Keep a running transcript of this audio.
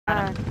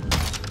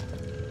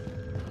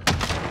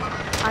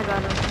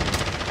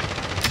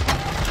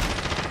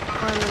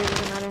really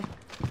doesn't matter.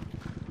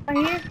 Right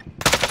here.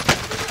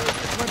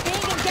 We're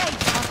being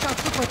engaged. Hostile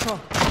troop patrol.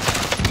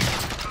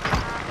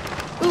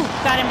 Ooh,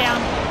 got him down.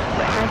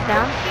 Nice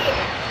down.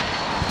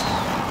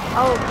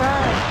 Oh,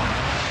 God.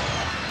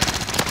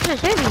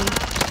 Just hit me.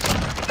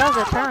 That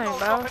was a turn, bro.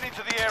 Dropping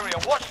into the area.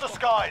 Watch the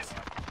skies.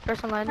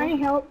 Person I landing.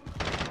 need help.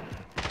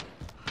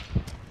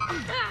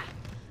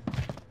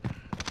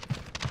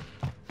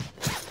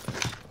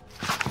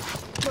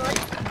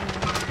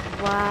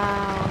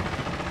 Wow.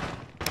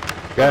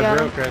 Guy Got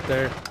broke right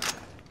there.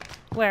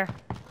 Where?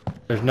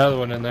 There's another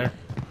one in there.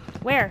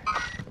 Where?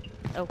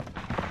 Oh.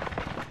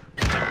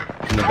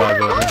 In the bar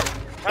building.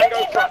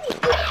 Tango truck.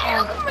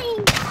 Help me!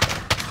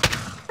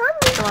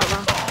 Come on, bro.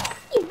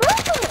 Hey,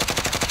 brother!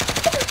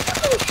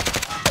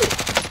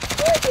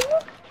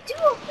 Do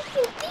a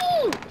fucking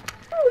thing!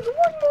 There was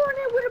one more and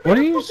I would've been What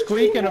are a you fucking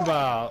squeaking hero.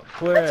 about?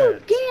 Shut your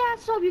Quit. gay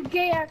ass up, you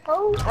gay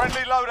asshole!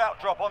 Friendly loadout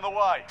drop on the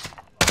way.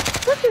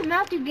 Shut your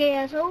mouth, you gay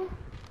asshole!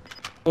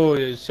 Oh,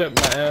 you shut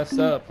my ass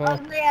up, huh?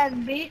 Ugly ass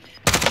bitch!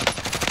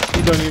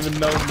 You don't even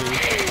know me.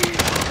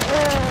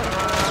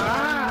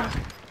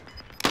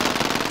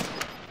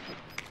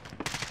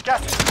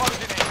 Gas is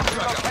closing in.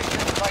 Relocation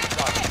to safe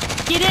zone.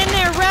 Get in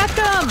there, wreck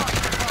him!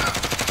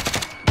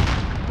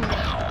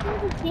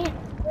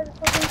 Where the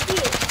fuck is he?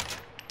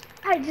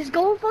 Alright, just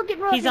go fucking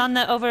run. He's on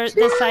the over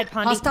this side,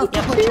 Pondy. Hostile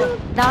Yep. troop patrol.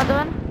 Down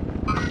one.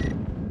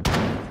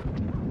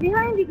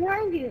 Behind you,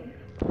 behind you.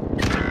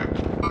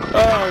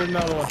 Oh,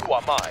 another one. Who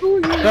am I? Ooh,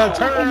 you No,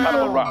 turn Have a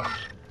around. route.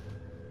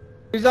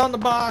 He's on the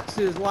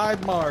boxes,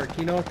 live mark.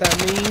 You know what that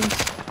means?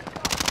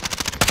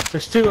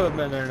 There's two of them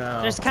in there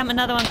now. There's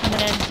another one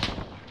coming in.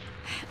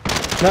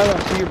 Another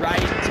one to your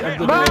right of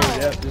the door.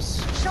 Yep,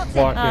 just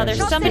walk Oh, in. there's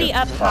Just somebody get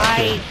up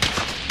high.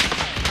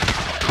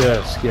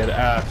 Just get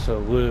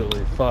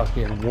absolutely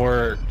fucking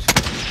worked.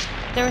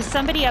 There was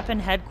somebody up in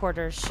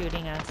headquarters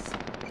shooting us.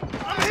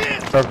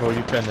 Purple,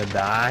 you finna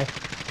die?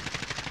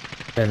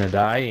 Finna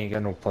die? You ain't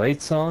got no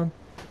plates on?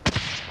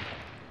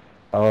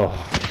 Oh.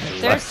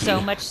 There's so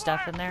much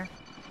stuff in there.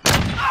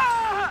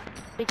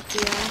 Big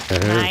deal.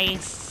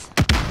 Nice.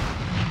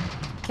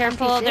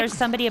 Careful, MP6? there's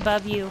somebody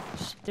above you.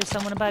 There's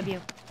someone above you.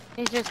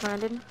 He's just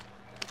landed.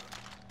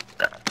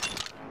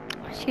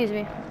 Excuse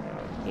me.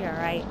 You're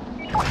alright.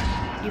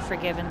 You're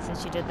forgiven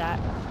since you did that.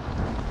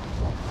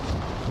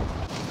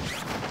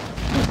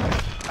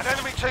 An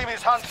enemy team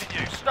is hunting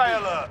you. Stay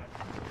alert.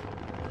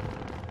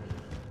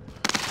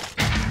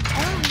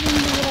 I don't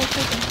even know what I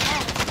fucking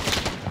had.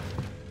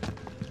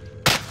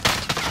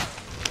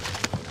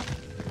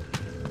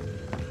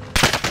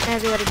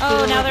 Everybody Oh,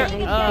 feel now like they're.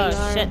 an Oh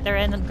APR. shit, they're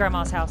in the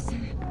grandma's house.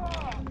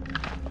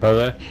 Are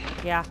they?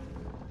 Yeah.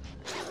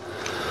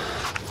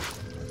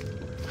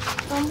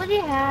 Somebody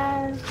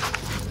has.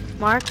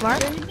 Mark.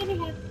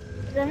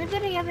 Does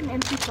anybody have an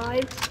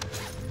MP5?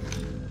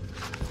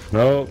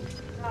 Nope.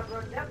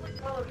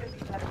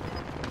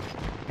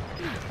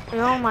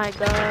 Oh my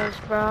gosh,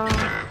 bro.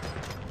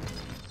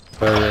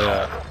 Where they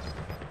at?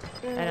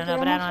 I don't know,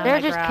 but I don't have They're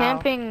my just growl.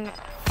 camping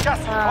Gas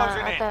is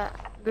closing at in. that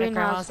The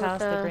greenhouse grandma's house,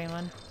 with the the green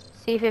one.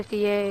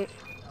 C-58.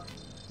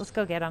 Let's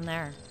go get them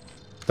there.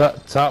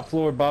 Top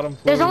floor, bottom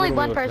floor. There's only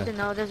what are one we looking person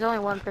though. There's only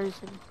one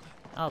person.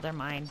 Oh, they're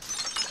mine.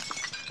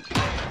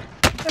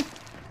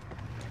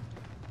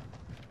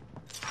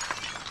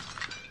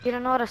 You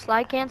don't know how to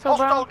slide cancel,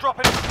 Hostile bro?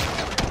 dropping in.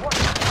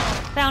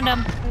 Found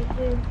them.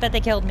 Bet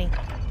they killed me.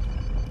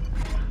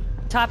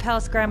 Top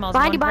house, grandma's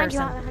Behind one you,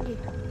 person. behind you.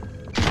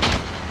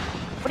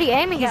 What are you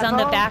aiming He's at, on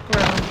the bro? back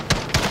room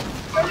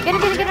Get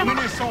him.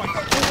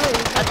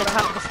 at the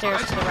top of the stairs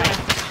to the right.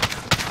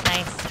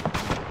 Nice.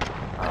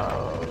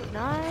 Oh,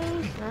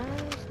 nice.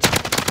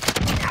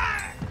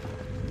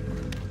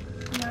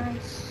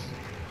 Nice.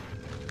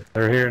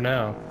 They're here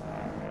now.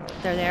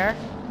 They're there.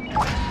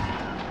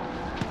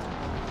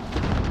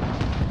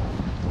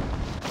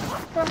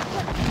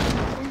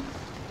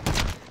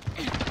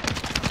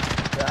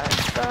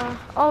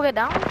 Oh, get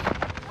down.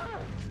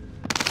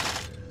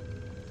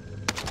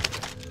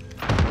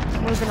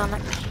 Moving on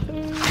that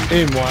kid.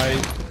 Team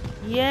white.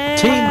 Yeah.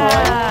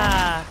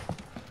 Teamwork.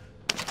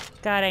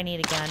 God, I need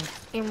a gun.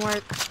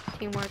 Teamwork.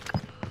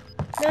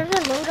 There's a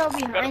loadout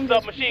behind Got a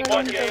us. submachine Go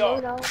gun get the here,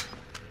 loadout.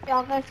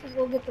 Y'all guys should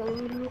go get the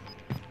loadout.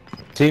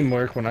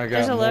 Teamwork when I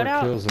There's got a more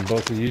loadout? kills than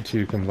both of you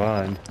two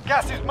combined.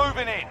 Gas is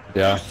moving in.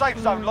 Yeah. New safe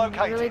zone It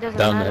located. really doesn't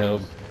Down the matter.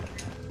 hill.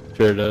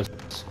 Sure does.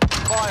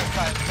 Fire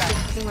sales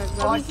gas. Teamwork,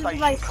 bro. Fire This is station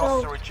like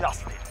costs so- are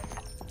adjusted.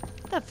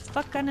 What the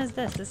fuck gun is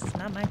this? This is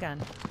not my gun.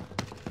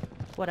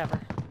 Whatever.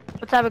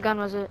 What type of gun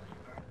was it?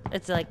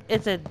 It's like,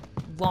 it's a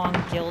long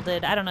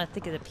gilded, I don't know, I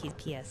think it's a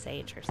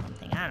PSH or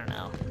something. I don't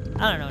know.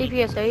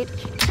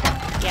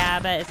 PPSH? Yeah,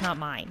 but it's not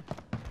mine.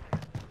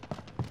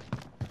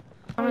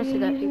 I want to see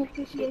that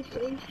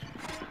PPSH.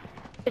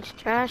 It's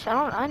trash.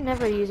 I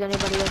never use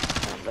anybody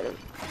else's gun,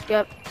 but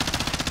yep.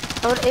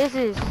 Oh, it is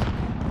his.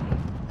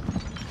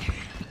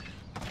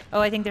 Oh,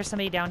 I think there's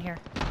somebody down here.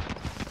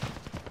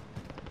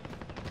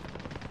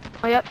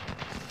 Oh, yep.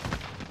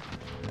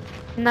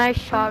 Nice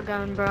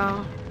shotgun,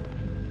 bro.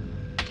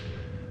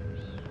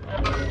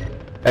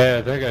 Hey,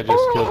 I think I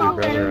just killed your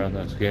brother on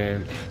this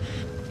game.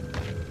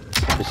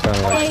 He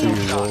sounded like 2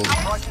 years old.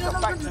 Prices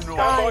are back to normal.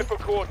 Stand by for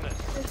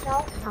coordinates.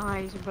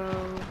 Nice, bro.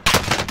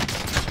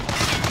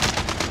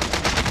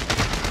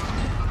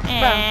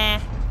 Eh.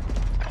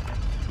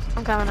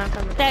 I'm coming.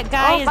 That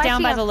guy is I down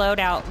see by him. the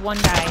loadout. One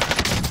guy.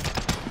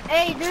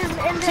 Hey, there's in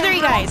there.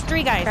 Three guys.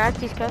 Three guys. Cracked,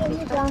 he's cut.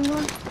 There's down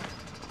one.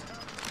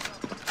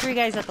 3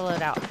 guys at the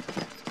loadout.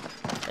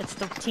 It's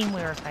the team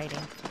we were fighting.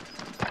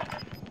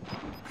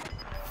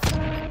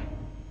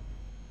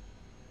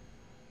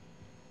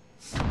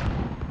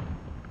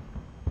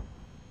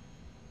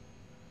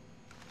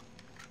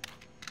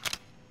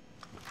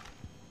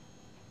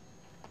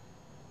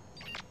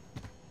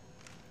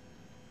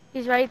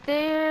 He's right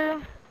there.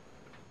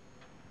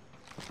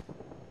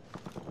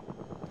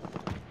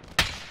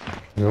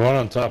 The one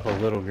on top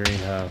of Little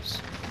Greenhouse.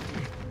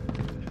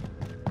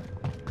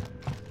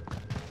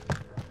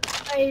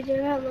 I do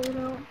have a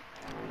little.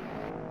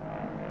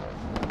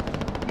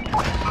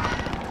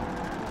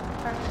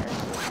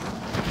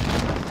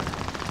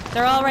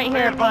 They're all right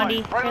here,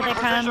 Blondie. Friendly Here they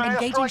come. precision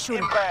Engaging airstrike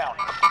shooter. inbound.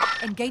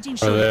 Engaging Are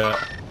shooter. they at?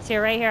 See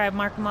right here. I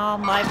marked them all.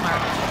 Live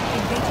mark.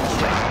 Engaging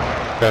shooter.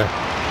 Okay.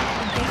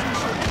 Engaging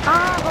shooter.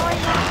 Ah, boy,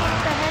 no,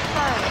 the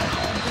headshot.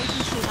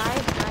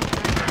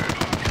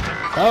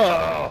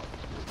 Oh!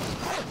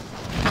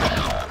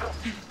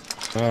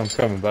 Oh, I'm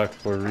coming back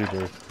for a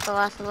rebirth. The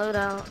last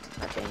loadout,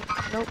 I think.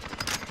 Nope.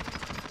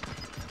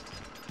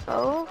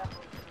 Oh?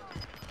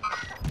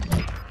 I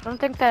don't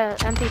think the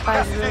MP5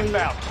 Gas is is really...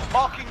 inbound.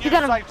 Marking You new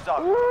got him. safe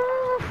zone.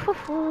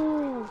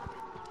 Ooh.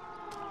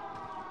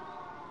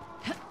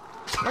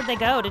 Where'd they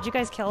go? Did you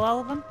guys kill all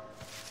of them?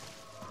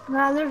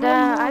 Nah, there's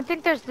I one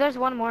think there's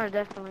one more,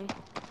 definitely. more.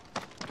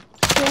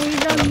 Yeah,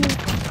 he's on me.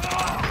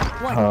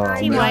 One. Oh,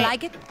 Team, man. I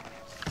like it.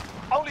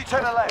 Only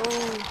 10 are left.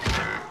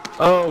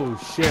 Oh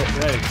shit!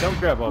 Hey, don't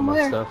grab all my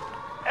Where? stuff.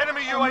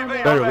 Enemy UAV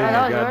Better leave overhead.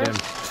 my that was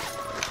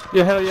goddamn.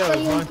 Yeah, hell yeah, I thought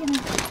you that's weren't mine. gonna,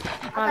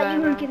 I thought you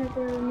weren't gonna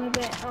go to my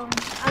bed.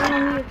 I don't know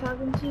who you're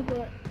talking to,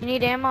 but You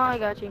need ammo? I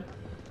got you.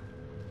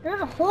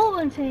 there's a whole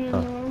bunch of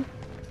ammo.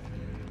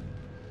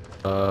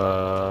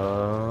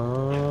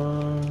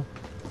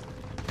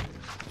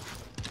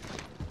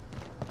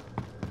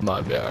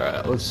 Might be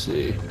alright. Let's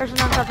see. Person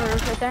on top of the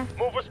roof right there.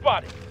 Mover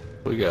spotted.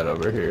 What we got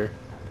over here?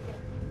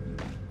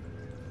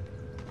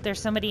 There's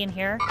somebody in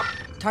here.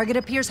 Target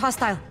appears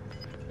hostile.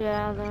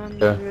 Yeah, they're on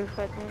Yeah. the roof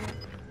right there.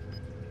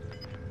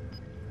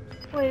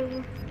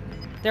 Wait,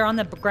 They're on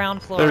the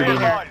ground floor. 30. Right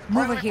here. Line.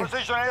 Move Friendly here.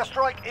 precision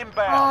airstrike oh,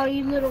 inbound.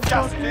 you little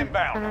Gas is fucker.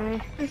 inbound.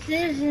 Enemy.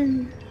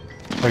 Precision.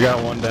 I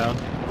got one down.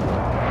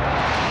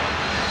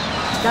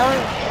 That was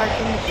our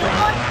team.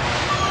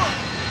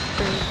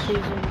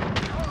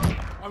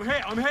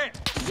 I'm hit.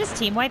 Did you just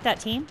team wipe that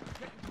team?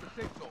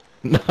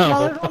 No,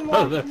 No, there's one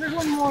more. There's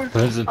one more.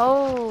 There's a-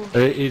 Oh,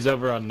 He's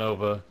over on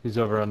Nova. He's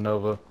over on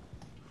Nova.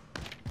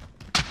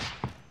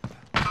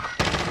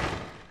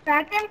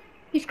 Cracked him?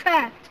 He's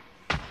cracked.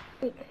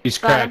 He's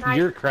Got him. cracked.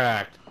 You're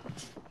cracked.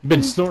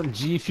 Been snorting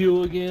G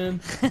Fuel again?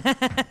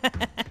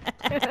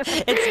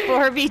 It's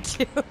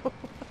 4v2.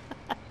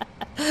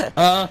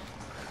 Huh,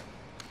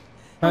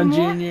 more?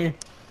 Junior?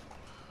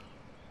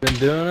 Been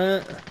doing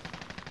it?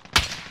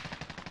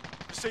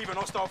 Receiving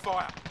hostile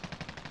fire.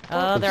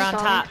 Oh, they're on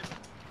top.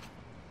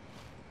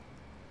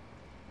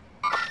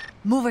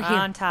 Mover here.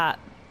 On top.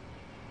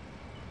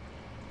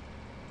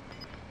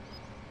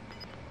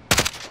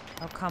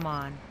 Oh, come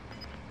on.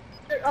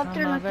 They're up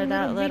there Come like over the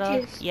that little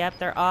little. bitches. Yep,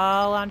 they're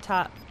all on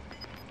top.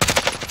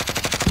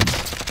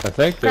 I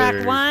think Crack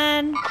they're...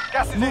 one.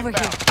 Gas is Mover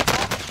inbound. here.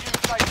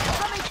 Marking new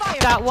safe zone.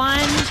 Got one.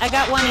 I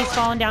got one. He's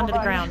falling down to the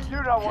ground.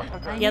 You know what to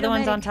do. The other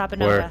one's on top of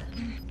Where? Nova.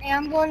 Hey,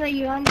 I'm going to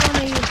you. I'm going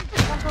to you.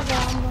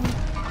 I'm going.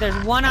 There's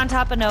one on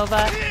top of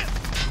Nova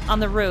on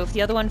the roof.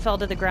 The other one fell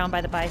to the ground by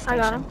the buy station. I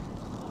got him.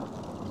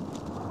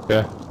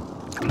 Okay.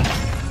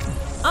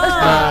 Oh!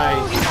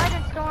 Nice.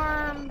 United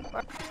Storm.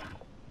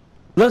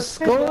 Let's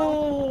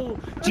go!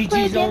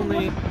 GG's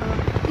only.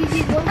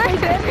 Easy, don't play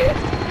better.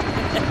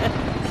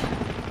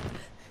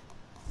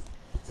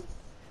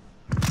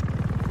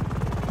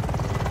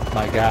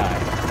 My guy.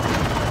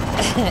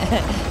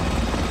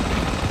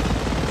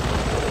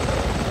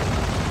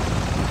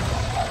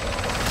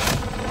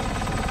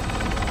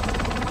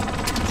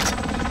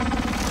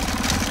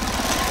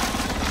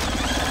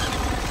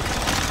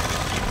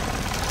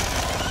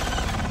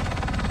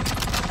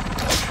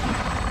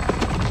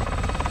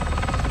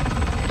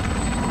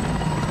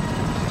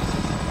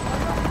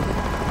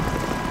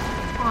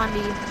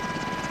 Bondi.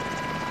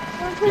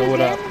 Wanna play Yo, what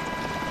again? up?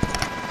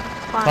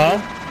 Bondi. Huh?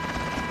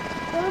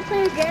 Wanna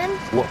play again?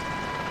 What?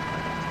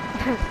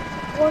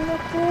 Wanna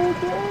play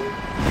again?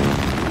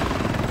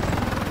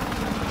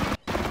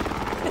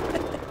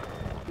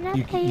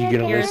 You gonna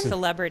You're a listen?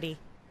 celebrity.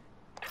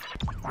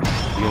 You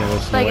gonna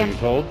listen to Play what again. you're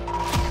told?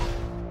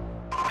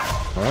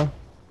 Huh?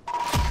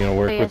 You gonna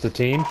work Play with the yes.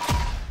 team?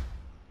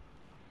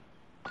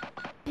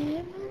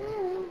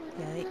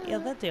 Yeah,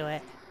 they'll do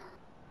it.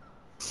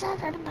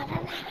 Southern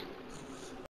banana.